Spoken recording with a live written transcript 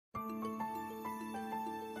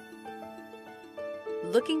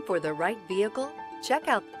Looking for the right vehicle? Check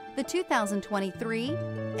out the 2023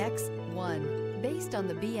 X1. Based on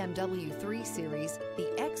the BMW 3 Series,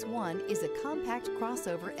 the X1 is a compact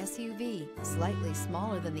crossover SUV. Slightly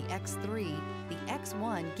smaller than the X3, the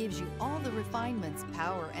X1 gives you all the refinements,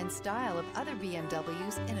 power, and style of other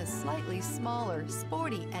BMWs in a slightly smaller,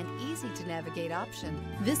 sporty, and easy-to-navigate option.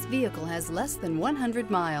 This vehicle has less than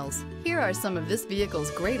 100 miles. Here are some of this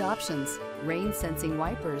vehicle's great options: rain-sensing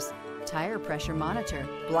wipers, tire pressure monitor,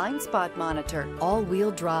 blind spot monitor, all-wheel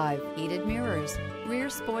drive, heated mirrors, rear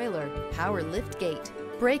spoiler, power lift gate,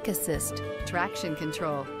 brake assist, traction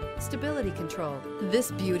control, stability control.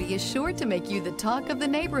 This beauty is sure to make you the talk of the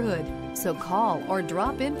neighborhood. So call or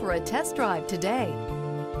drop in for a test drive today.